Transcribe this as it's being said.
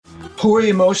Who are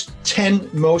your 10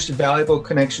 most valuable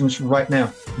connections right now?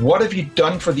 What have you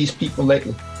done for these people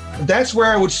lately? That's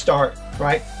where I would start,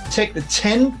 right? Take the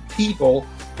 10 people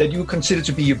that you consider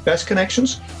to be your best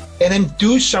connections and then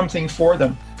do something for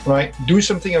them, right? Do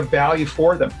something of value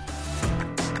for them.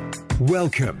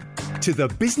 Welcome to the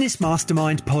Business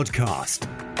Mastermind podcast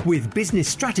with business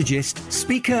strategist,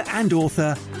 speaker and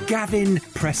author Gavin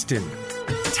Preston.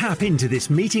 Tap into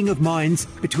this meeting of minds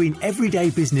between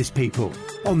everyday business people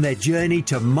on their journey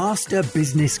to master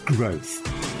business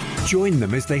growth. Join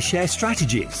them as they share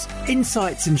strategies,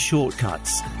 insights and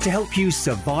shortcuts to help you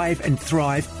survive and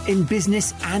thrive in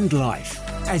business and life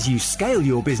as you scale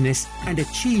your business and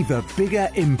achieve a bigger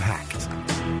impact.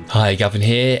 Hi, Gavin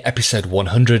here, episode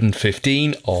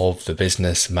 115 of the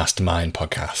Business Mastermind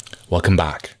podcast. Welcome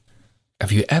back.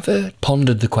 Have you ever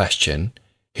pondered the question,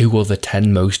 who are the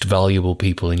 10 most valuable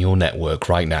people in your network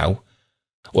right now?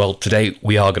 Well, today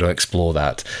we are going to explore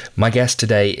that. My guest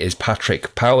today is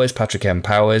Patrick Powers, Patrick M.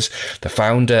 Powers, the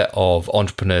founder of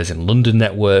Entrepreneurs in London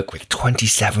Network with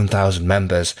 27,000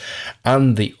 members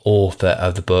and the author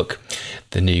of the book,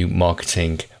 The New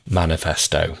Marketing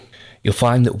Manifesto. You'll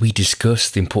find that we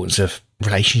discuss the importance of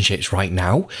relationships right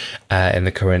now in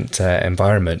the current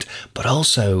environment, but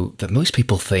also that most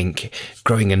people think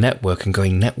growing a network and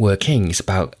going networking is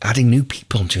about adding new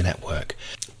people to a network.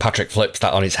 Patrick flips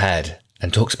that on its head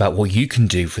and talks about what you can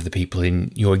do for the people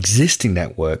in your existing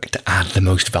network to add the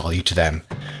most value to them.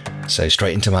 So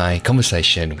straight into my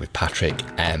conversation with Patrick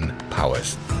M.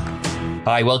 Powers.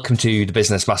 Hi, welcome to the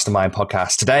Business Mastermind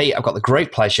podcast. Today, I've got the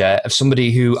great pleasure of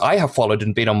somebody who I have followed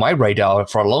and been on my radar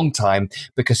for a long time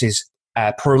because his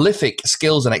prolific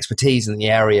skills and expertise in the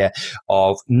area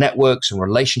of networks and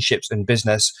relationships and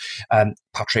business,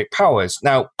 Patrick Powers.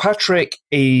 Now, Patrick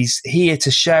is here to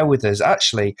share with us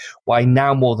actually why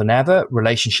now more than ever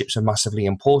relationships are massively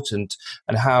important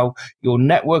and how your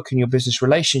network and your business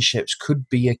relationships could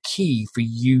be a key for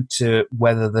you to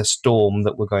weather the storm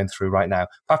that we're going through right now.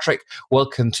 Patrick,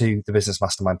 welcome to the Business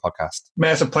Mastermind podcast.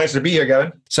 Man, it's a pleasure to be here,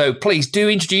 Gavin. So please do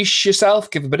introduce yourself,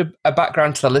 give a bit of a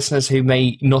background to the listeners who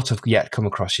may not have yet come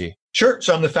across you. Sure.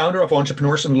 So I'm the founder of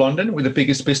Entrepreneurs in London. We're the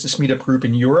biggest business meetup group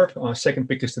in Europe, second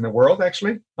biggest in the world,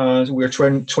 actually. So we're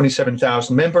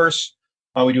 27,000 members.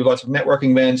 We do lots of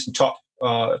networking events and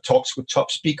talks with top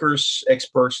speakers,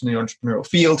 experts in the entrepreneurial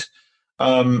field.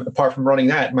 Apart from running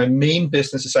that, my main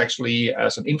business is actually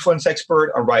as an influence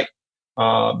expert. I write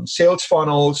sales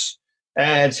funnels,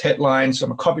 ads, headlines.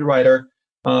 I'm a copywriter.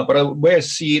 But the way I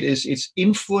see it is it's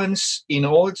influence in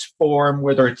all its form,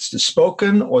 whether it's the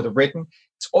spoken or the written.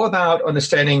 It's all about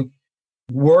understanding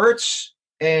words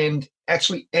and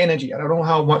actually energy. I don't know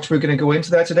how much we're going to go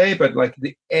into that today, but like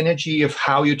the energy of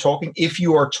how you're talking. If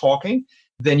you are talking,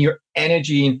 then your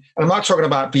energy, and I'm not talking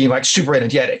about being like super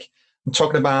energetic. I'm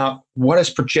talking about what is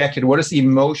projected, what is the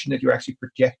emotion that you're actually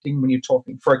projecting when you're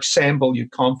talking. For example, your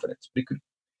confidence, but it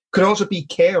could also be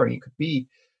caring, it could be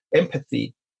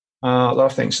empathy. A lot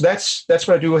of things. So that's what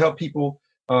I do. Help people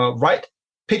write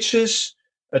pitches,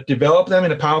 develop them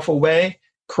in a powerful way,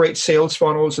 create sales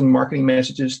funnels and marketing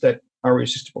messages that are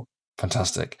irresistible.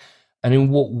 Fantastic. And in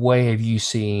what way have you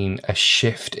seen a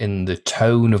shift in the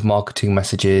tone of marketing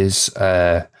messages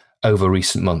over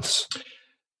recent months?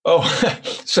 Oh,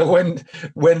 so when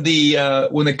the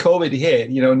COVID hit,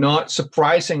 not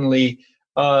surprisingly,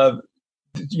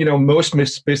 most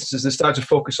businesses start to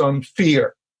focus on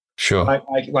fear. Sure.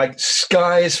 Like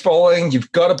sky is falling.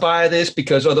 You've got to buy this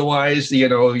because otherwise, you're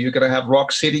going to have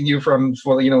rocks hitting you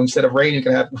instead of rain, you're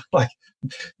going to have like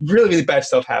really, really bad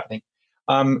stuff happening.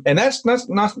 And that's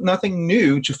not nothing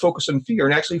new to focus on fear.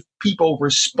 And actually, people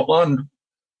respond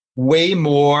way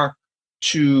more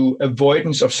to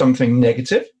avoidance of something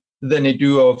negative than they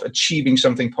do of achieving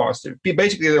something positive.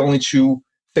 Basically, the only two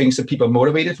things that people are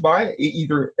motivated by,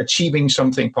 either achieving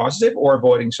something positive or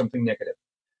avoiding something negative.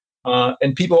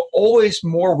 And people are always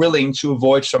more willing to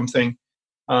avoid something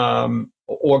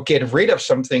or get rid of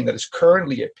something that is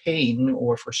currently a pain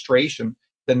or frustration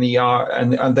than they are,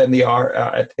 and then they are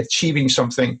at achieving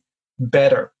something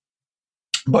better.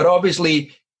 But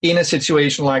obviously, in a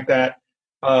situation like that,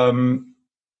 there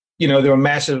are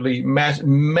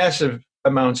massive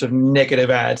amounts of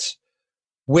negative ads,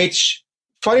 which,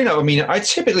 funny enough, I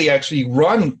typically actually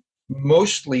run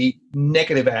mostly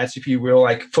negative ads, if you will,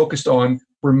 like focused on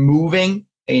removing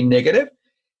a negative.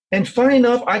 And funny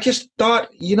enough, I just thought,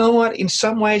 in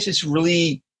some ways it's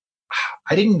really,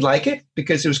 I didn't like it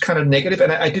because it was kind of negative,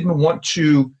 and I didn't want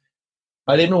to,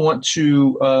 what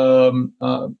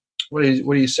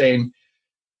are you saying?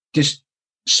 Just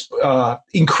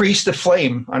increase the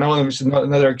flame. I know there's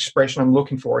another expression I'm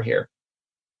looking for here.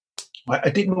 I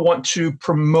didn't want to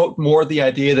promote more the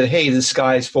idea that, hey, the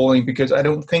sky is falling, because I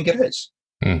don't think it is.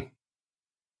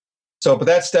 So, but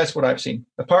that's what I've seen.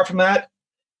 Apart from that,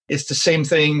 it's the same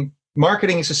thing.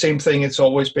 Marketing is the same thing. It's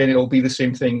always been. It'll be the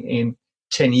same thing in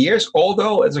 10 years.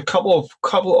 Although there's a couple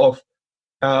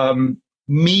of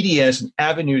medias and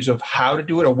avenues of how to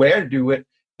do it or where to do it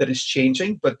that is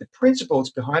changing, but the principles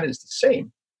behind it is the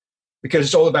same, because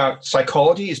it's all about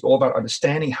psychology. It's all about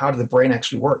understanding how the brain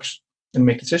actually works and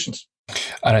make decisions.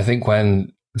 And I think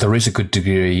when there is a good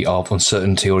degree of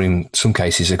uncertainty, or in some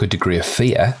cases a good degree of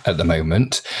fear at the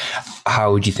moment,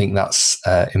 how do you think that's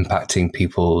impacting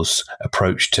people's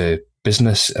approach to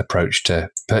business, approach to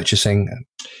purchasing?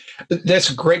 That's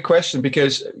a great question,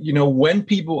 because, when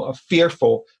people are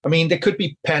fearful, they could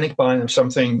be panic buying of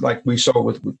something like we saw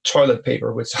with toilet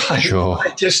paper, which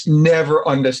I just never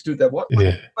understood that. What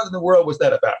in the world was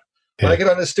that about? Yeah. I could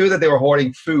understood that they were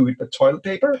hoarding food, but toilet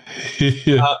paper?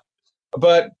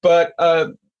 But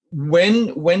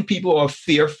when people are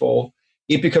fearful,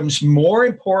 it becomes more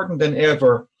important than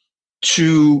ever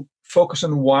to focus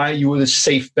on why you are the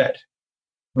safe bet.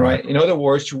 Right. In other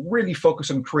words, to really focus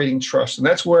on creating trust. And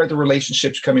that's where the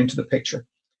relationships come into the picture.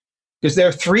 Because there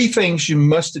are three things you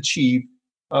must achieve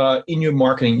in your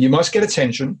marketing. You must get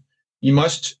attention, you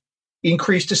must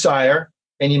increase desire,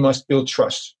 and you must build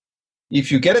trust.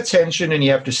 If you get attention and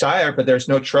you have desire, but there's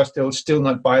no trust, they'll still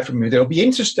not buy from you. They'll be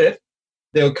interested.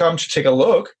 They'll come to take a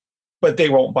look, but they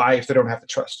won't buy if they don't have the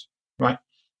trust. Right.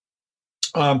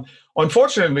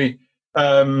 Unfortunately,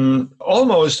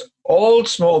 almost all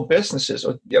small businesses,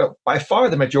 or by far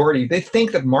the majority, they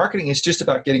think that marketing is just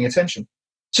about getting attention.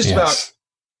 It's just about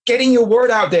getting your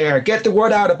word out there. Get the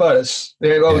word out about us.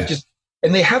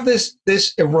 And they have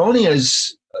this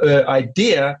erroneous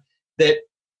idea that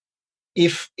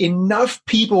if enough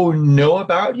people know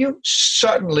about you,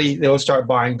 suddenly they'll start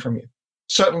buying from you.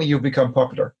 Suddenly you'll become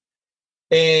popular.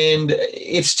 And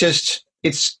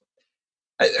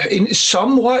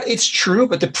somewhat it's true,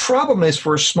 but the problem is,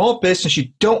 for a small business, you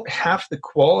don't have the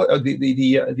quality,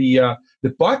 the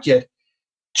budget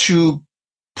to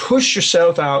push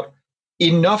yourself out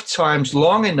enough times,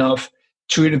 long enough,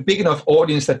 to a big enough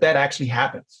audience that actually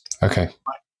happens. Okay.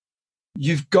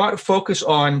 You've got to focus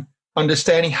on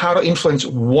understanding how to influence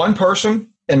one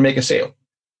person and make a sale,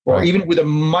 or even with a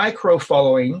micro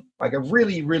following, like a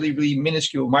really, really, really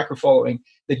minuscule micro following,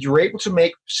 that you're able to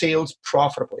make sales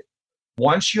profitably.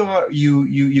 Once you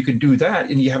can do that,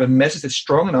 and you have a message that's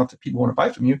strong enough that people want to buy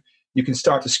from you, you can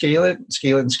start to scale it,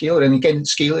 and again,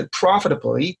 scale it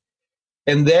profitably.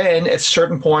 And then at a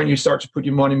certain point, you start to put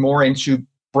your money more into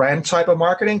brand type of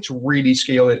marketing to really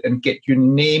scale it and get your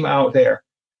name out there.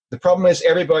 The problem is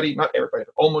not everybody, but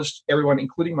almost everyone,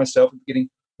 including myself at the beginning,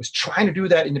 was trying to do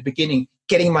that in the beginning,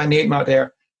 getting my name out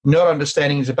there, not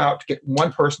understanding it's about to get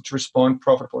one person to respond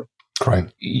profitably.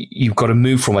 Right. You've got to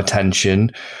move from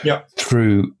attention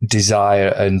through desire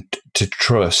and to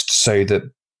trust, so that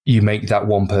you make that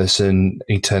one person,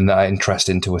 you turn that interest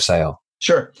into a sale.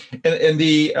 Sure. And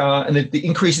the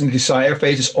increase in the desire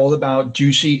phase is all about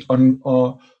juicy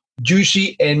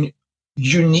and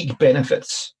unique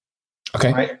benefits.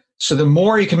 Okay. Right. So the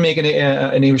more you can make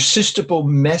an irresistible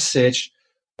message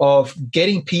of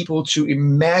getting people to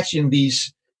imagine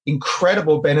these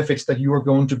incredible benefits that you are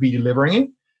going to be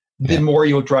delivering, the more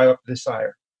you'll drive up the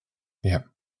desire. Yeah.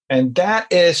 And that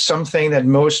is something that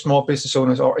most small business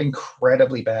owners are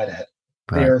incredibly bad at.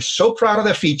 Right. They're so proud of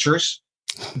their features,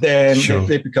 then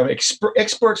they become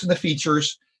experts in the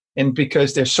features. And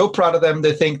because they're so proud of them,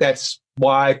 they think that's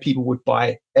why people would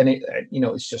buy. And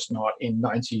it's just not in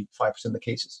 95% of the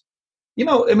cases.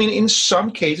 In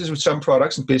some cases with some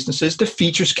products and businesses, the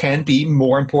features can be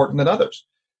more important than others.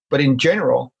 But in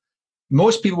general,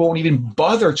 most people won't even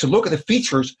bother to look at the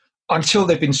features until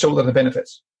they've been sold on the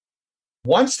benefits.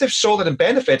 Once they've sold on the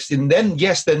benefits, then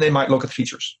they might look at the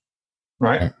features,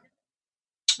 right?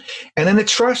 And then the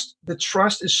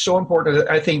trust is so important.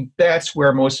 I think that's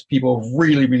where most people are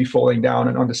really, really falling down,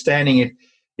 and understanding it.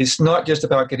 It's not just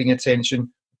about getting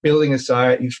attention, building a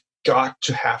site. You've got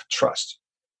to have trust.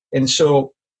 And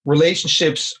so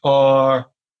relationships are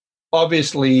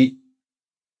obviously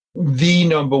the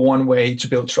number one way to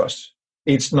build trust.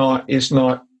 It's not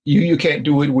you can't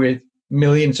do it with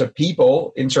millions of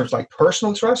people in terms of like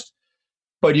personal trust,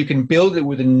 but you can build it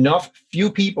with enough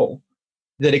few people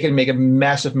that it can make a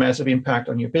massive, massive impact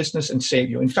on your business and save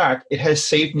you. In fact, it has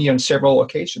saved me on several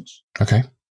occasions. Okay.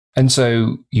 And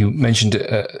so you mentioned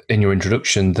in your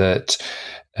introduction that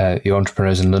the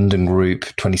Entrepreneurs in London group,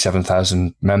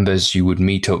 27,000 members, you would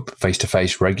meet up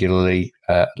face-to-face regularly.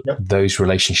 Those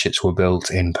relationships were built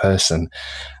in person.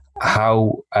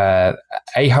 how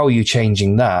how are you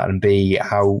changing that, and B,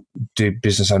 how do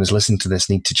business owners listen to this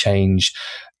need to change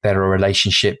their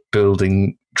relationship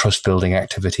building, trust building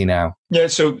activity now? Yeah.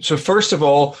 So first of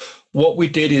all, what we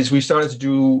did is we started to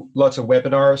do lots of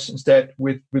webinars instead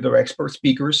with our expert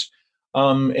speakers,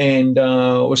 and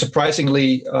was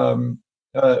surprisingly there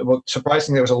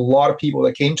was a lot of people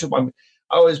that came to them.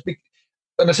 I was big.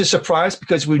 And I say surprised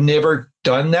because we've never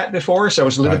done that before. So I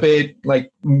was a little bit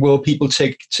like, will people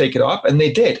take it up? And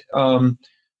they did.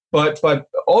 But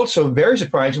also very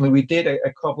surprisingly, we did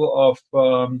a couple of,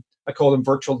 I call them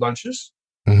virtual lunches,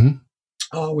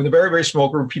 with a very, very small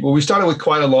group of people. We started with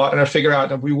quite a lot, and I figured out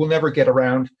that we will never get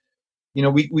around.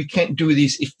 We can't do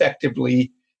these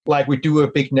effectively like we do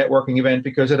a big networking event,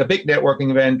 because at a big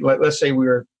networking event, let's say we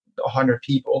were 100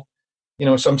 people,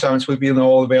 sometimes we'd be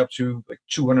all the way up to like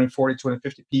 240,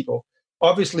 250 people.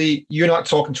 Obviously, you're not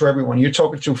talking to everyone. You're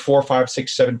talking to 4, 5,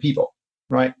 6, 7 people,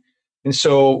 right? And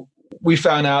so we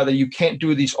found out that you can't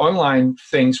do these online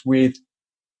things with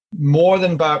more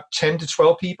than about 10 to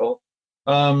 12 people,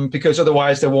 because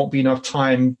otherwise there won't be enough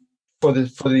time for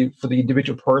the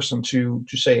individual person to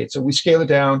say it. So we scale it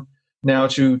down now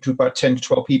to about 10 to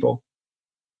 12 people,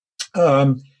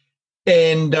 and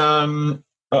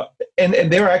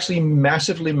they're actually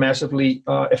massively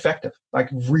effective, like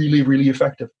really, really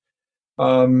effective.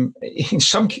 In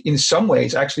some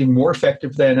ways, actually more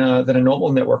effective than a normal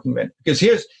networking event. Because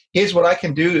here's what I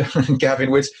can do,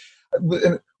 Gavin. Which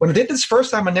when I did this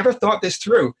first time, I never thought this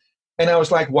through, and I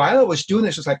was like, while I was doing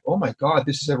this, I was like, oh my God,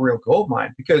 this is a real gold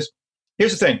mine. Because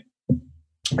here's the thing,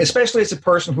 especially as a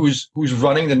person who's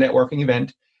running the networking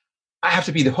event, I have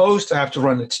to be the host, I have to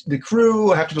run the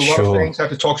crew, I have to do a lot of things, I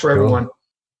have to talk to everyone.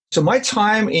 So my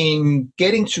time in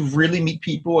getting to really meet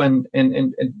people and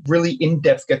really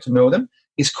in-depth get to know them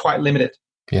is quite limited.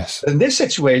 Yes. In this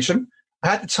situation,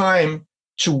 I had the time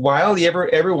to, while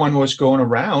everyone was going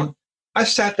around, I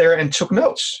sat there and took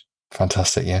notes.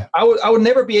 Fantastic, yeah. I would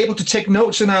never be able to take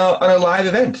notes on a live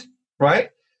event, right?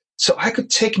 So I could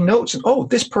take notes and, oh,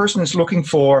 this person is looking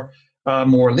for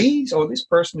more leads. Oh, this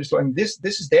person is looking, this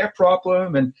is their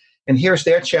problem, and here's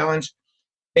their challenge.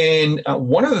 And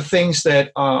one of the things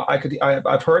that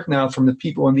I've heard now from the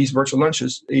people in these virtual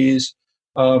lunches is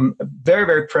a very,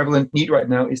 very prevalent need right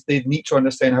now is they need to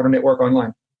understand how to network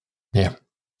online. Yeah.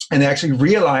 And they actually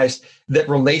realize that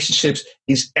relationships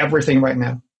is everything right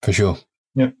now. For sure.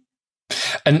 Yeah.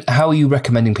 And how are you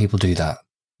recommending people do that?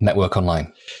 Network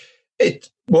online?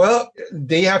 Well,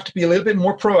 they have to be a little bit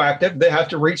more proactive. They have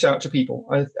to reach out to people.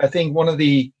 I think one of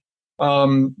the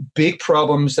big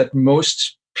problems that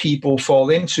most people fall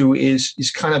into is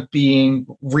kind of being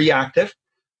reactive.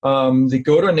 They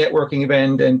go to a networking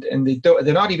event and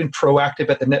they're not even proactive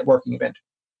at the networking event.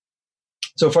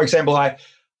 So, for example,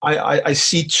 I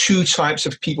see two types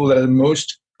of people that are the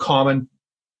most common,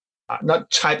 not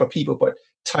type of people, but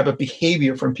type of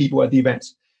behavior from people at the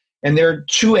events. And there are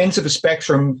two ends of the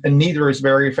spectrum, and neither is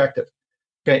very effective.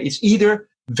 Okay, it's either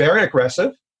very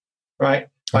aggressive, right?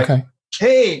 Like, okay.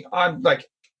 Hey, I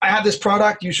have this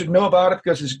product. You should know about it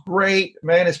because it's great,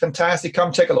 man. It's fantastic.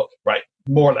 Come take a look, right?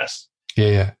 More or less.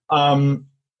 Yeah.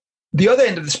 The other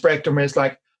end of the spectrum is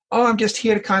like, oh, I'm just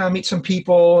here to kind of meet some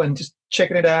people and just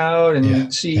checking it out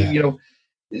and see,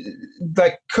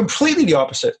 like completely the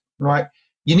opposite, right?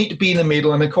 You need to be in the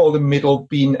middle, and they call the middle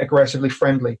being aggressively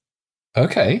friendly.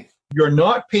 Okay. You're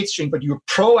not pitching, but you're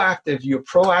proactive. You're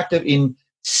proactive in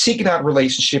seeking out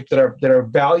relationships that are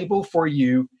valuable for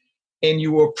you, and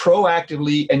you are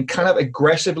proactively and kind of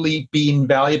aggressively being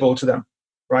valuable to them,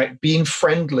 right? Being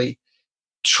friendly,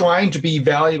 trying to be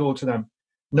valuable to them,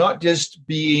 not just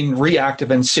being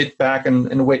reactive and sit back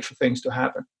and wait for things to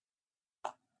happen.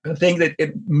 I think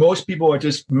that most people are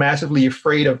just massively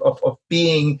afraid of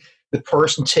being the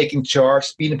person taking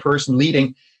charge, being the person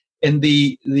leading. And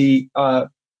the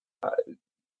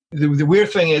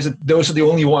weird thing is that those are the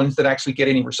only ones that actually get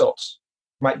any results,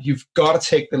 right? You've got to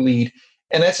take the lead.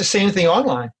 And that's the same thing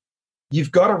online.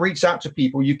 You've got to reach out to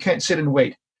people. You can't sit and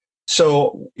wait.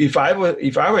 So if I were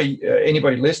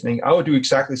anybody listening, I would do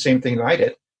exactly the same thing that I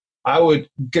did. I would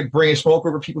bring a small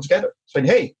group of people together, saying,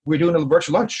 "Hey, we're doing a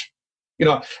virtual lunch."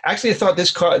 Actually, I thought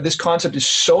this concept is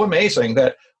so amazing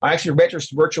that I actually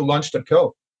registered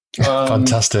virtuallunch.co.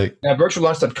 Fantastic.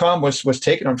 Virtuallunch.com was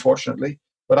taken, unfortunately,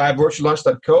 but I have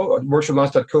virtuallunch.co,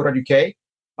 virtuallunch.co.uk.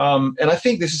 And I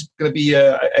think this is going to be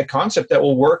a concept that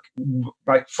will work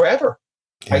like forever.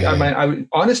 Yeah.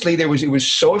 Honestly, it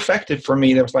was so effective for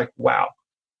me that I was like, wow,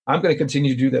 I'm going to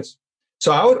continue to do this.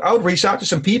 So I would reach out to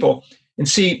some people and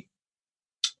see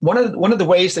one of the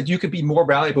ways that you could be more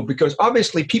valuable, because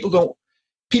obviously people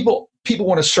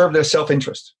want to serve their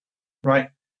self-interest, right?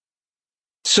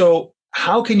 So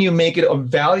how can you make it of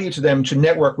value to them to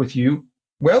network with you?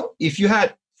 Well, if you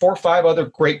had 4 or 5 other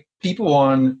great people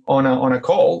on a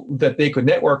call that they could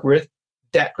network with,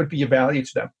 that could be a value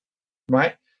to them,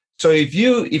 right? So if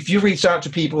you reach out to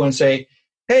people and say,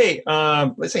 hey,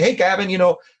 let's say, hey, Gavin,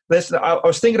 listen, I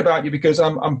was thinking about you because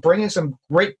I'm bringing some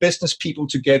great business people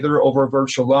together over a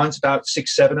virtual lunch, about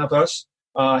 6, 7 of us,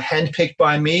 handpicked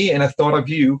by me, and I thought of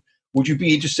you. Would you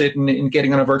be interested in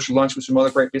getting on a virtual lunch with some other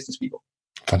great business people?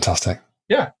 Fantastic.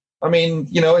 Yeah. I mean,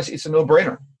 it's a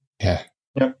no-brainer. Yeah.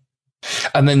 Yeah.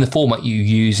 And then the format you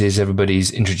use is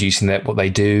everybody's introducing what they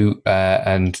do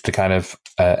and the kind of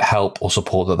help or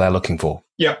support that they're looking for.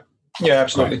 Yeah. Yeah,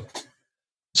 absolutely. Right.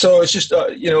 So it's just,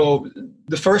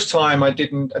 the first time I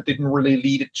didn't really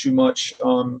lead it too much.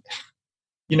 The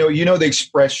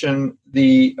expression,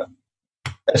 the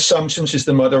assumptions is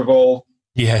the mother of all.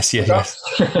 Yes. Yeah.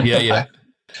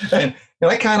 And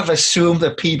I kind of assumed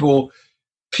that people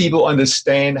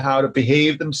understand how to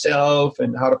behave themselves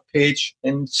and how to pitch,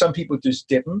 and some people just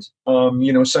didn't.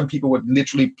 Some people were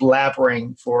literally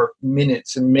blabbering for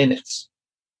minutes and minutes,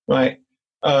 right?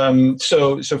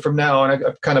 So from now on,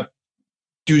 I kind of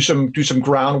do some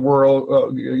ground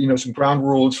some ground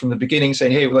rules from the beginning,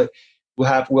 saying, hey, we'll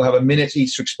have a minute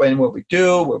each to explain what we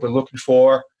do, what we're looking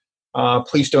for.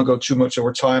 Please don't go too much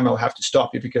over time. I'll have to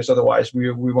stop you because otherwise we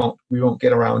won't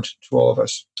get around to all of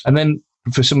us. And then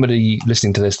for somebody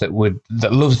listening to this that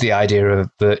loves the idea of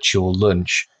virtual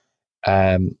lunch,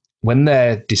 when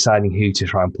they're deciding who to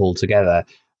try and pull together,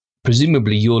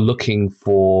 presumably you're looking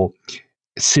for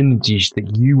synergies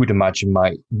that you would imagine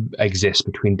might exist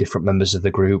between different members of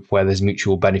the group where there's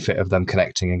mutual benefit of them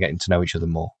connecting and getting to know each other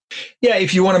more. Yeah,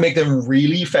 if you want to make them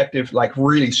really effective, like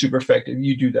really super effective,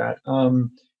 you do that.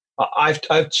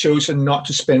 I've chosen not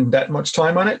to spend that much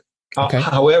time on it. Okay.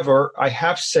 However, I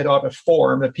have set up a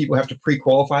form that people have to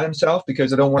pre-qualify themselves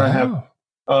because I don't want to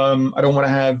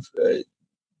have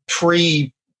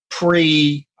pre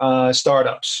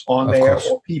startups on there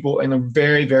or people in the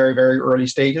very, very, very early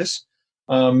stages.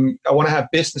 I want to have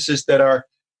businesses that are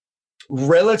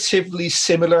relatively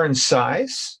similar in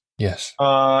size. Yes.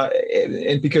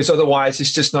 And because otherwise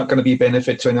it's just not going to be a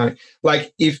benefit to anyone.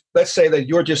 Like if, let's say that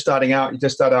you're just starting out, you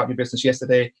just started out your business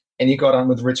yesterday and you got on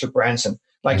with Richard Branson.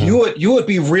 Like you would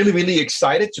be really, really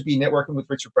excited to be networking with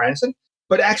Richard Branson,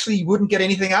 but actually you wouldn't get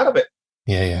anything out of it.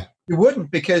 Yeah. You wouldn't,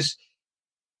 because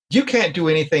you can't do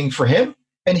anything for him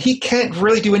and he can't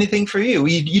really do anything for you.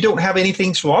 You don't have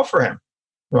anything to offer him,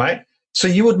 right? So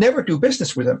you would never do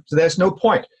business with him. So there's no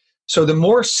point. So the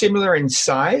more similar in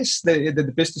size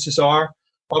the businesses are,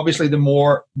 obviously the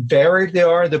more varied they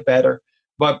are, the better.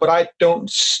 But I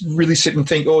don't really sit and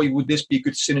think, oh, would this be a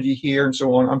good synergy here and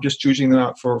so on. I'm just choosing them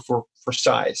out for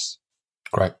size.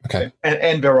 Great. Okay.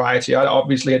 And variety. I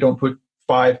don't put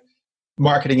 5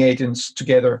 marketing agents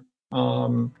together.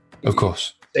 Of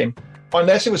course. Same.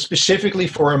 Unless it was specifically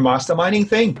for a masterminding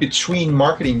thing between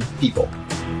marketing people.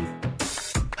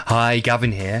 Hi,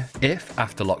 Gavin here. If,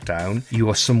 after lockdown, you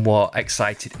are somewhat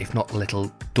excited, if not a little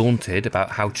daunted about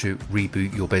how to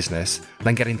reboot your business,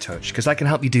 then get in touch because I can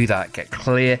help you do that. Get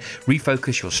clear,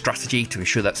 refocus your strategy to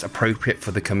ensure that's appropriate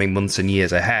for the coming months and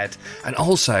years ahead, and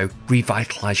also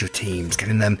revitalize your teams,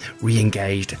 getting them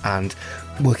re-engaged and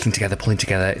working together, pulling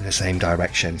together in the same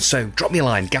direction. So drop me a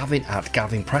line,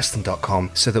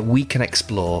 gavin@gavinpreston.com, so that we can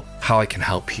explore how I can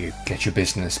help you get your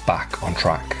business back on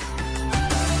track.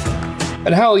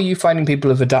 And how are you finding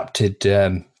people have adapted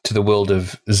to the world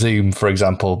of Zoom, for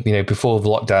example? Before the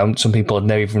lockdown, some people had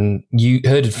never even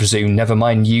heard of Zoom, never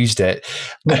mind used it.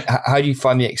 How do you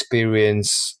find the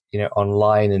experience,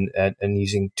 online and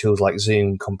using tools like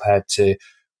Zoom compared to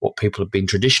what people have been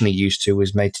traditionally used to,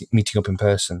 was meeting up in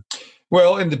person?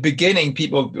 Well, in the beginning,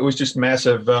 it was just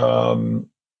massive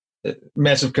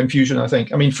confusion, I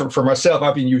think. I mean, for myself,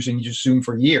 I've been using Zoom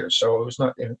for years, so it was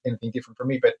not anything different for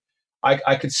me. But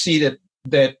I could see that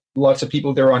lots of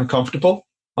people, they're uncomfortable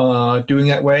doing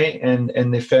that way,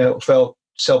 and they felt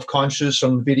self-conscious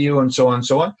on video and so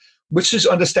on, which is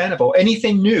understandable.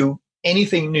 Anything new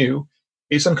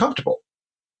is uncomfortable.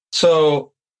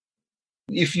 So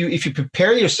if you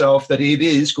prepare yourself that it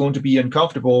is going to be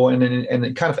uncomfortable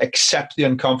and kind of accept the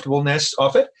uncomfortableness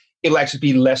of it, it'll actually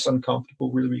be less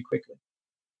uncomfortable really, really quickly.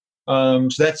 So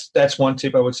that's one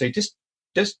tip I would say. Just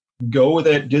go with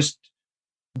it. Just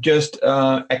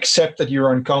accept that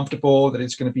you're uncomfortable, that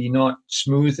it's going to be not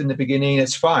smooth in the beginning.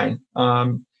 It's fine.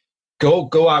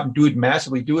 Go out and do it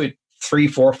massively. Do it 3,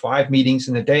 4, 5 meetings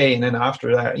in a day, and then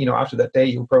after that day,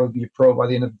 you'll probably be a pro by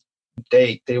the end of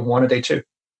day 1 or day 2.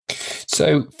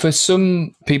 So for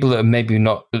some people that maybe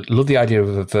not love the idea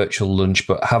of a virtual lunch,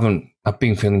 but have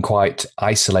been feeling quite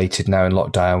isolated now in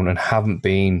lockdown and haven't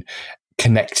been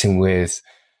connecting with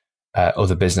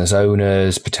other business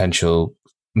owners, potential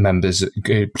members,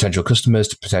 potential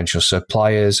customers, potential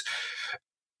suppliers,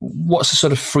 what's the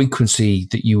sort of frequency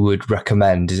that you would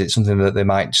recommend? Is it something that they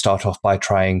might start off by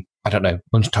trying, I don't know,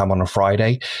 lunchtime on a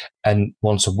Friday and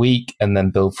once a week and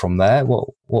then build from there?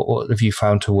 What have you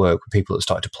found to work with people that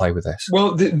start to play with this?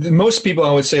 Well, the most people,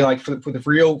 I would say, like for the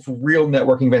real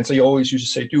networking events, I always used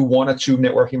to say do 1 or 2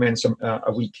 networking events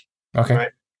a week. Okay. Right?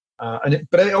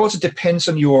 But it also depends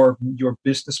on your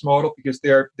business model, because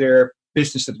there are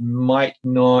businesses that might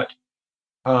not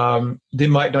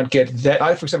get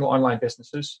that. For example, online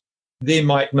businesses, they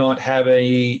might not have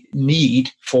a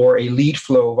need for a lead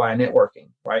flow via networking,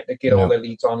 right? They get all their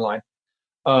leads online.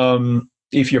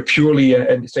 If you're purely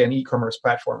say an e-commerce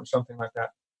platform or something like that.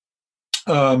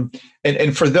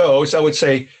 And for those, I would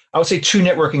say 2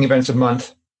 networking events a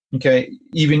month. Okay,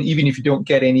 even if you don't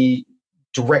get any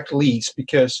direct leads,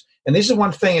 because, and this is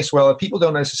one thing as well, people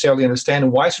don't necessarily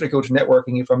understand, why should I go to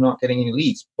networking if I'm not getting any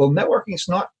leads? Well, networking is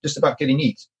not just about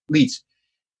getting leads.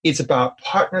 It's about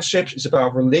partnerships. It's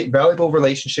about valuable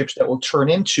relationships that will turn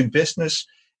into business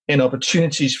and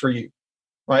opportunities for you,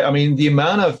 right? I mean, the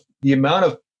amount of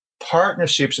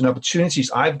partnerships and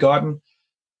opportunities I've gotten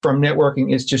from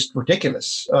networking is just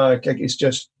ridiculous. It's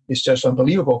just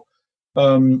unbelievable.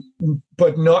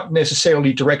 But not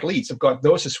necessarily direct leads. I've got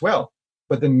those as well.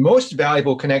 But the most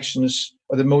valuable connections,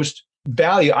 or the most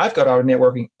value I've got out of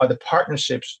networking, are the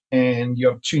partnerships and the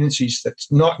opportunities that's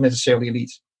not necessarily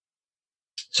leads.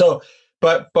 So,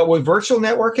 but with virtual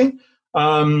networking,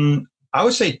 I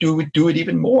would say do it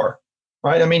even more,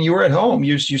 right? I mean, you're at home,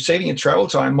 you're saving in travel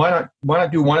time. Why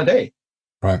not do 1 a day?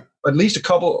 Right. At least a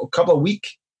couple a week.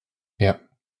 Yeah.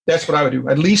 That's what I would do.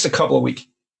 At least a couple a week.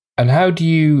 And how do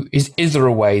you, is there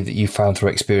a way that you found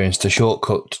through experience to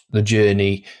shortcut the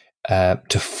journey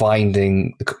to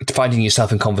finding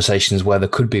yourself in conversations where there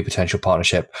could be a potential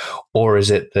partnership? Or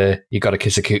is it you got to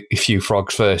kiss a few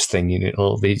frogs first thing? You know,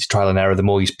 all these trial and error. The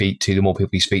more you speak to, the more people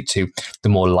you speak to, the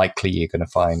more likely you're going to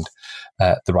find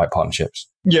the right partnerships.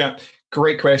 Yeah,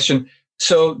 great question.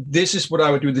 So this is what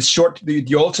I would do.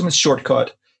 The ultimate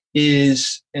shortcut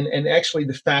is, and actually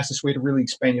the fastest way to really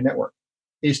expand your network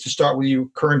is to start with your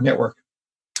current network.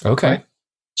 Okay. Right?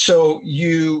 So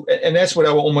and that's what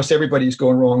almost everybody is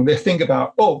going wrong. They think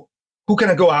about, who can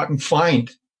I go out and find?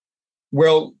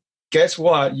 Well, guess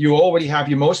what? You already have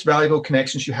your most valuable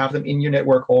connections. You have them in your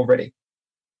network already.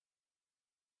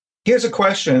 Here's a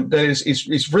question that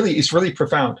is really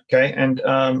profound. Okay, and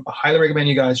I highly recommend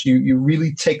you guys you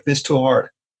really take this to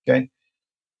heart. Okay,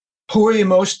 who are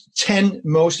your 10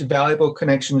 most valuable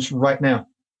connections right now?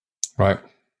 Right.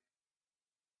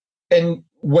 And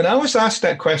when I was asked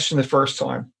that question the first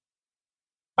time,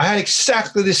 I had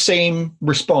exactly the same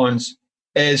response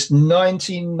as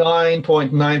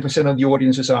 99.9% of the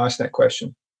audience was asked that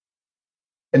question.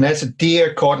 And that's a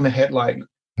deer caught in a headlight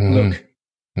look.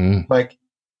 Like,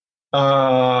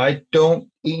 I don't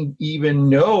even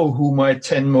know who my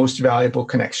 10 most valuable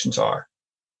connections are.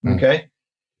 Okay.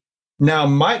 Now,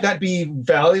 might that be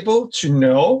valuable to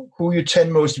know who your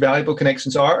 10 most valuable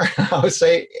connections are? I would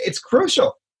say it's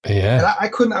crucial. Yeah. And I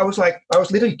couldn't, I was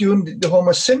literally doing the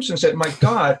Homer Simpson, said, my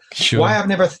God, Sure. Why I've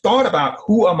never thought about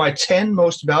who are my 10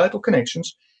 most valuable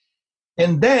connections.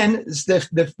 And then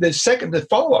the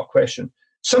follow-up question,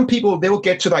 some people, they will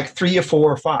get to like 3 or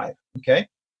 4 or 5. Okay.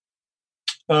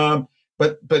 But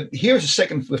here's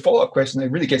the follow-up question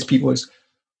that really gets people is,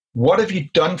 what have you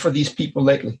done for these people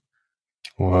lately?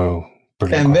 Whoa.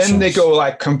 Brilliant And questions. then they go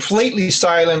like completely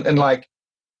silent and like,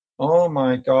 oh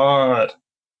my God,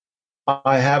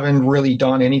 I haven't really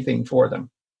done anything for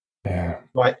them. Yeah.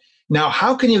 Right. Now,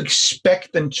 how can you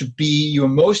expect them to be your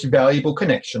most valuable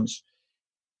connections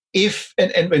if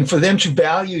and for them to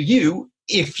value you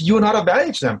if you're not of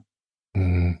value to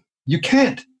them? You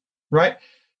can't, right?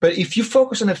 But if you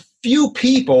focus on a few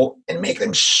people and make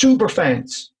them super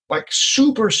fans, like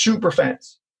super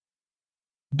fans,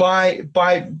 by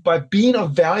being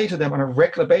of value to them on a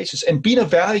regular basis, and being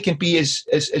of value can be as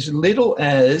little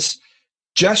as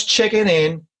just checking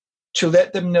in to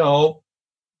let them know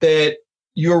that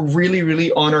you're really, really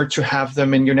honored to have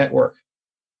them in your network,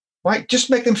 right? Just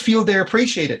make them feel they're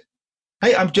appreciated.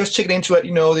 Hey, I'm just checking in to let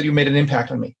you know that you made an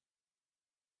impact on me,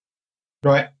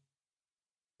 right?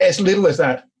 As little as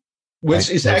that, which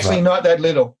is actually not that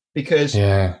little, because,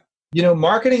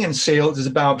 marketing and sales is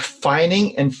about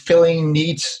finding and filling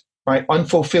needs, right?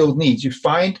 Unfulfilled needs. You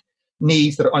find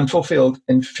needs that are unfulfilled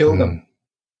and fill them.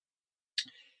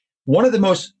 One of the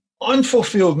most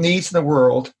unfulfilled needs in the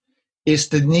world is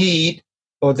the need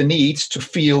or the needs to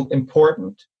feel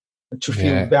important, to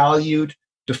feel valued,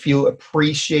 to feel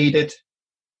appreciated.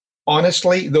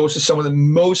 Honestly, those are some of the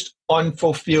most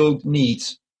unfulfilled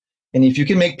needs. And if you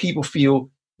can make people feel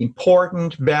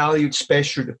important, valued,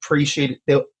 special, appreciated,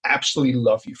 they'll absolutely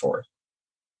love you for it.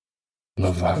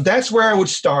 Love that. That's where I would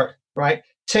start, right?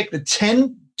 Take the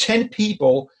 10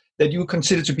 people that you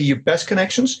consider to be your best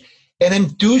connections and then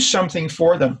do something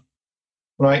for them,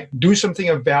 right? Do something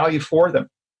of value for them.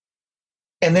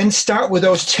 And then start with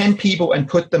those 10 people and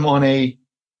put them on a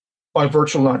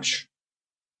virtual lunch,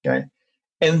 okay?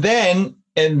 And then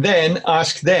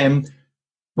ask them,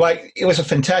 like, it was a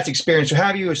fantastic experience to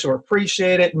have you, so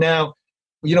appreciate it. Now,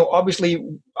 obviously,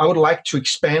 I would like to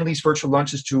expand these virtual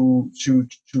lunches to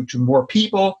more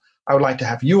people. I would like to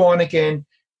have you on again.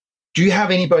 Do you have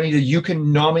anybody that you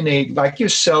can nominate, like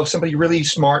yourself, somebody really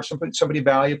smart, somebody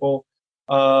valuable,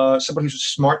 somebody who's a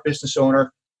smart business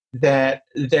owner that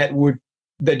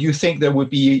you think that would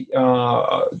be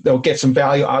they'll get some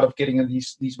value out of getting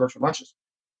these virtual lunches,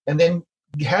 and then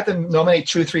you have them nominate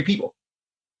 2 or 3 people,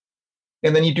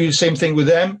 and then you do the same thing with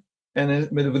them, and then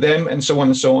with them, and so on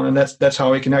and so on, and that's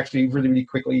how you can actually really, really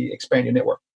quickly expand your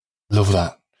network. Love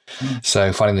that.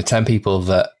 So finding the 10 people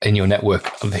that in your network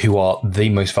who are the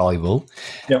most valuable,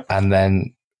 and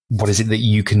then what is it that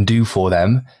you can do for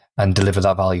them and deliver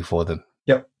that value for them?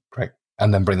 Yep. Great.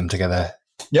 And then bring them together.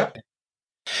 Yep.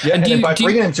 Yeah, and by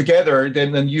bringing them together,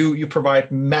 then you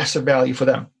provide massive value for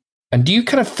them. And do you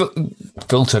kind of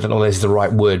filter? I don't know if this is the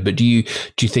right word, but do you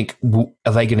think,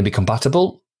 are they going to be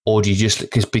compatible, or do you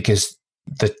just because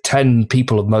the 10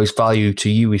 people of most value to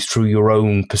you is through your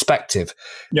own perspective?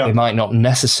 They might not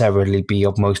necessarily be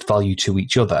of most value to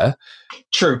each other.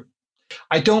 True.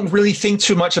 I don't really think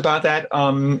too much about that.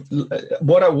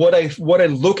 What I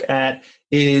look at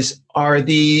is, are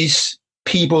these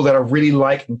people that I really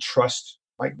like and trust?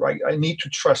 Like, right, I need to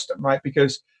trust them, right?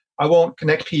 Because I won't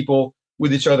connect people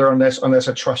with each other unless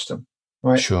I trust them,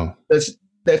 right? Sure. That's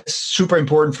super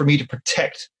important for me to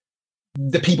protect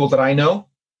the people that I know,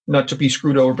 not to be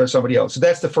screwed over by somebody else. So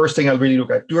that's the first thing I really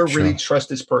look at. Do I really trust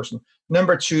this person?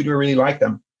 Number 2, do I really like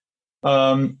them?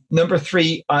 Number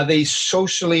 3, are they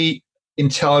socially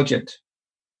intelligent?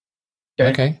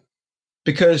 Okay.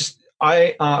 Because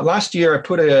I last year I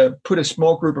put a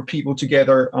small group of people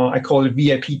together. I call it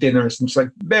VIP dinners. And it's like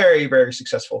very, very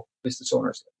successful business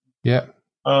owners. Yeah.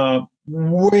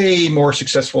 Way more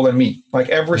successful than me. Like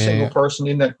every single person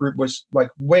in that group was like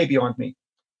way beyond me.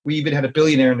 We even had a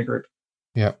billionaire in the group.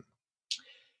 Yeah.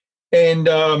 And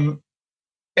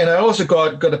I also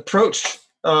got approached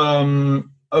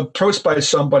by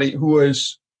somebody who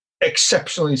was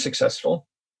exceptionally successful.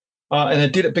 And I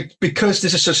did it because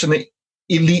this is such an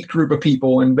elite group of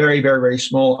people and very, very, very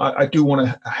small. I do want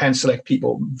to hand select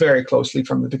people very closely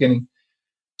from the beginning.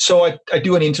 So I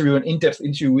do an in-depth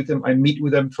interview with them. I meet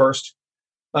with them first.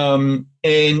 And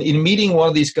in meeting one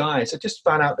of these guys, I just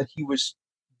found out that he was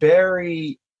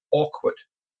very awkward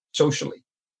socially.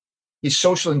 His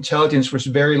social intelligence was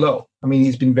very low. I mean,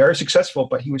 he's been very successful,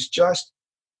 but he was just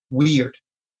weird.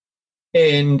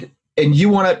 And you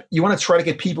want to try to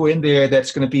get people in there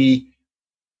that's going to be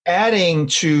adding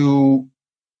to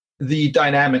the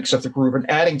dynamics of the group and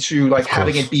adding to like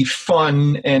having it be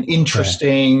fun and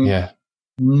interesting,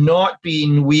 not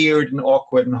being weird and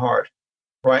awkward and hard,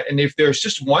 right? And if there's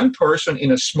just one person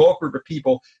in a small group of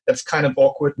people that's kind of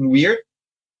awkward and weird,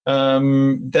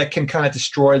 that can kind of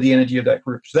destroy the energy of that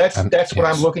group. So that's what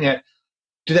I'm looking at.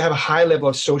 Do they have a high level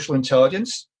of social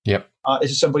intelligence? Yep.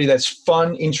 Is it somebody that's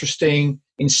fun, interesting,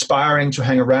 inspiring to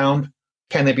hang around?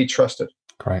 Can they be trusted?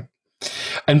 Great.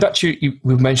 And back to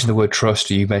we've mentioned the word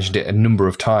trust. You mentioned it a number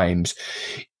of times.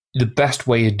 The best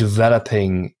way of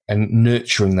developing and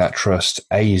nurturing that trust,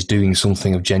 is doing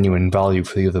something of genuine value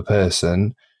for the other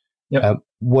person. Yep.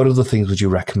 What other things would you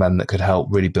recommend that could help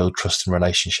really build trust in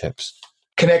relationships?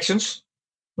 Connections,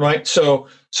 right? So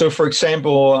for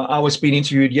example, I was being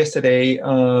interviewed yesterday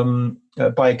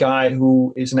by a guy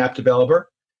who is an app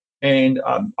developer, and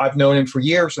I've known him for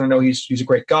years, and I know he's a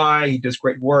great guy. He does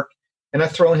great work, and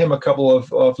I've thrown him a couple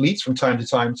of leads from time to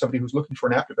time. Somebody who's looking for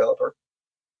an app developer.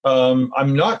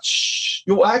 I'm not.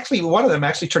 Actually, one of them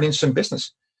actually turned into some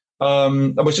business. I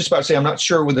was just about to say I'm not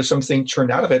sure whether something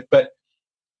turned out of it, but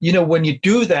when you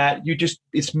do that,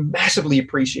 it's massively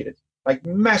appreciated. Like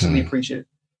massively appreciated.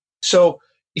 So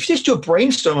if you just do a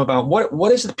brainstorm about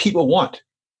what is it people want,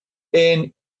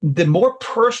 and the more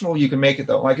personal you can make it,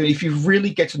 though, like if you really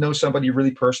get to know somebody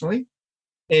really personally,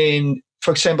 and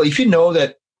for example, if you know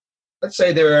that, let's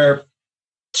say they're a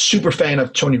super fan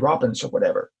of Tony Robbins or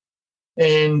whatever,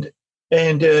 and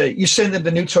and you send them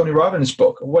the new Tony Robbins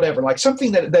book or whatever, like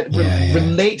something that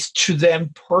relates to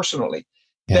them personally.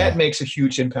 That makes a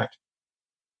huge impact.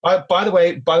 By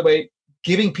the way,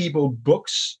 giving people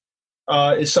books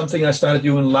is something I started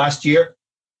doing last year.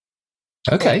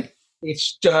 Okay.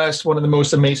 It's just one of the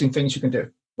most amazing things you can do.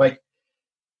 Like,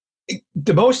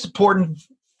 the most important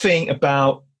thing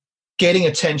about getting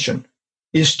attention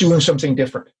is doing something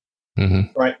different,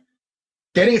 right?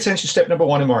 Getting attention, step number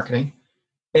one in marketing.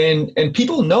 And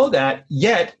people know that,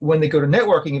 yet when they go to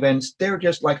networking events, they're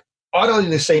just like utterly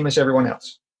the same as everyone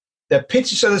else. Their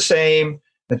pitches are the same,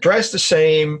 the dress the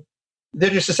same, they're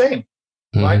just the same,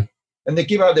 right? And they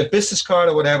give out their business card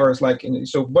or whatever. It's like,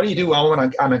 so what do you do? I'm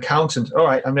an accountant. All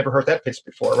right, I've never heard that pitch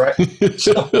before, right?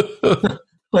 So,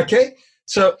 okay,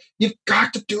 so you've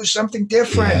got to do something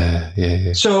different.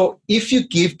 Yeah. So if you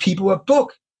give people a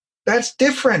book, that's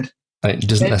different. And it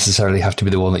doesn't necessarily have to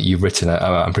be the one that you've written.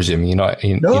 I'm presuming you're not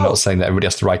saying that everybody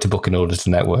has to write a book in order to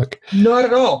network. Not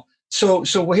at all. So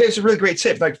here's a really great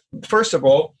tip. Like, first of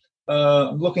all,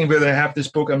 I'm looking whether I have this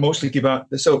book. I mostly give out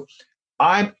this. So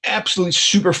I'm absolutely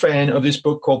super fan of this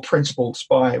book called Principles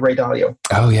by Ray Dalio.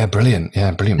 Oh yeah, brilliant.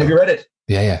 Yeah, brilliant. Have you read it?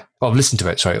 Yeah. Oh, I've listened to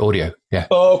it. Sorry, audio. Yeah.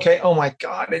 Oh, okay. Oh my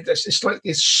God,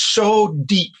 it's so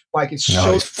deep. Like it's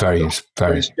very.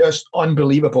 It's just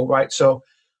unbelievable, right? So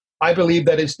I believe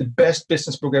that is the best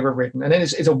business book ever written, and then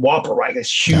it's a whopper, right?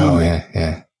 It's huge. Oh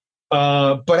yeah.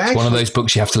 But actually, it's one of those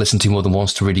books you have to listen to more than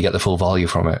once to really get the full value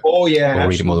from it. Oh yeah, or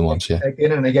read it more than once. Yeah,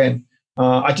 again and again.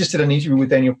 I just did an interview with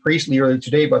Daniel Priestley earlier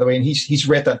today, by the way, and he's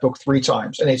read that book 3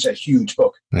 times, and it's a huge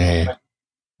book. Yeah.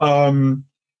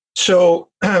 So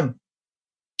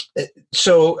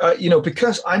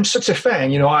because I'm such a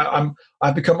fan,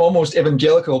 I've become almost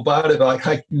evangelical about it,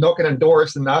 like knocking on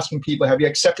doors and asking people, have you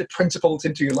accepted Principles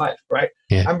into your life, right?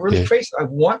 Yeah, I'm really crazy. I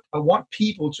want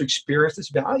people to experience this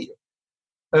value.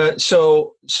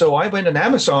 So I went on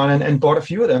Amazon and bought a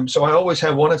few of them. So I always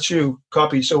have 1 or 2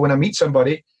 copies. So when I meet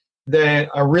somebody that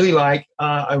I really like,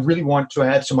 I really want to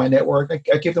add to my network, I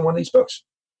give them one of these books.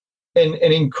 And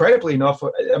incredibly enough,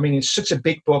 I mean, it's such a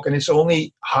big book, and it's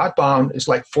only hardbound. It's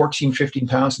like 14, 15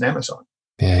 pounds on Amazon.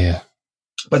 Yeah.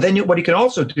 But then what you can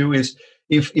also do is,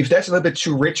 if that's a little bit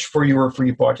too rich for your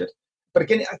budget, but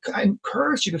again, I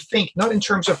encourage you to think not in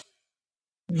terms of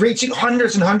reaching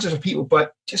hundreds and hundreds of people,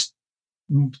 but just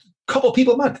a couple of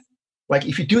people a month. Like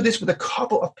if you do this with a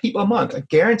couple of people a month, I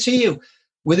guarantee you,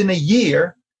 within a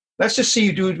year, let's just say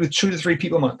you do it with 2 to 3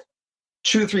 people a month,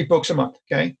 2 to 3 books a month,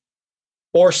 okay?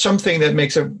 Or something that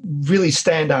makes a really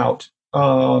standout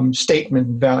statement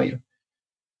and value.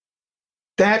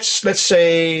 That's, let's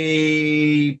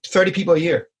say, 30 people a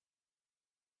year.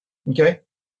 Okay?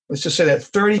 Let's just say that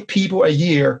 30 people a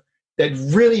year that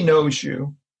really knows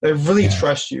you, that really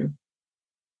trust you.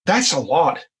 That's a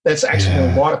lot. That's actually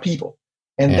a lot of people.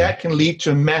 And that can lead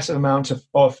to a massive amount of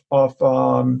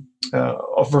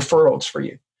referrals for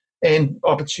you and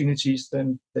opportunities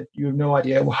then that you have no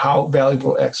idea how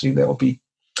valuable actually that will be.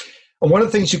 And one of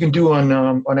the things you can do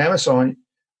on Amazon,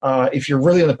 if you're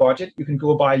really on the budget, you can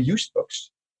go buy used books.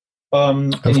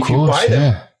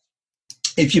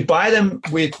 If you buy them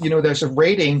with, there's a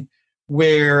rating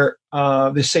where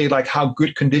they say like how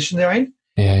good condition they're in.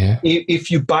 Yeah. If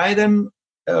you buy them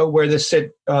where they said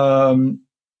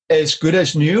as good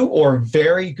as new or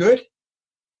very good,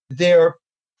 they're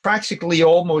practically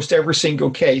almost every single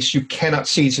case you cannot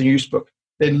see it's a used book.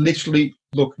 They literally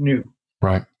look new.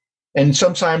 Right. And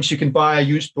sometimes you can buy a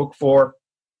used book for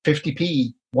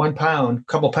 50p, £1,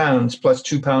 couple pounds, plus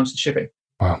 £2 in shipping.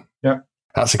 Wow. Yeah.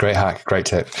 That's a great hack, great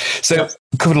tip. So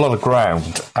covered a lot of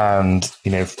ground, and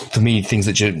for me, things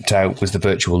that jumped out was the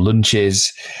virtual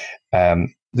lunches. There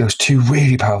was 2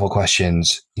 really powerful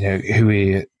questions. Who are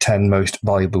your 10 most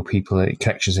valuable people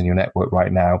connections in your network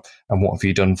right now, and what have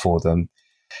you done for them?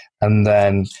 And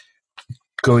then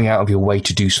going out of your way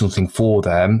to do something for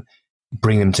them,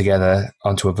 bring them together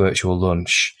onto a virtual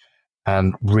lunch,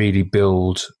 and really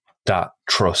build that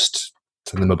trust.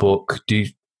 Send them a book,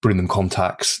 bring them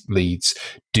contacts, leads,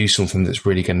 do something that's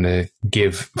really going to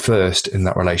give first in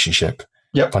that relationship.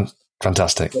 Yep.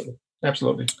 Fantastic.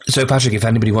 Absolutely. So, Patrick, if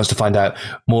anybody wants to find out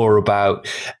more about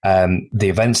the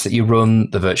events that you run,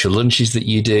 the virtual lunches that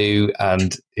you do,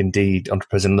 and indeed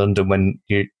Entrepreneurs in London, when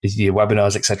your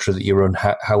webinars, etc., that you run,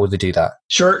 how would they do that?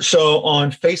 Sure. So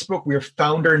on Facebook, we're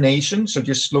Founder Nation. So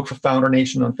just look for Founder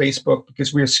Nation on Facebook,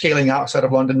 because we're scaling outside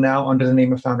of London now under the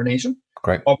name of Founder Nation.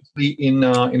 Great. Obviously, in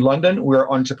London, we're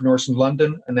Entrepreneurs in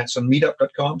London, and that's on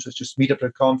meetup.com. So it's just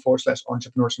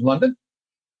meetup.com/Entrepreneurs in London.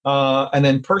 And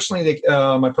then personally,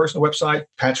 my personal website,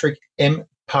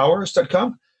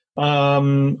 patrickmpowers.com.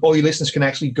 all your listeners can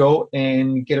actually go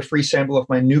and get a free sample of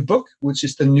my new book, which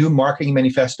is the New Marketing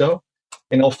Manifesto.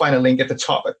 And I'll find a link at the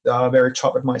top, at the very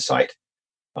top of my site.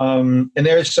 And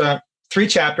there's 3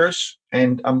 chapters,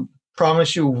 and I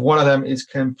promise you one of them is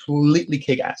completely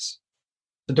kick-ass.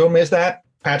 So don't miss that.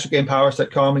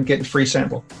 PatrickMpowers.com and get a free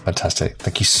sample. Fantastic.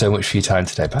 Thank you so much for your time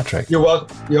today, Patrick. You're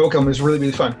welcome. You're welcome. It was really,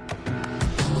 really fun.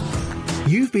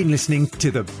 You've been listening to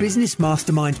the Business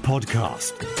Mastermind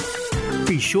podcast.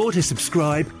 Be sure to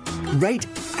subscribe, rate,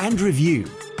 and review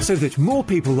so that more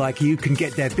people like you can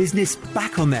get their business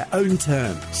back on their own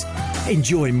terms,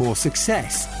 enjoy more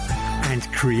success, and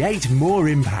create more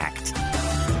impact.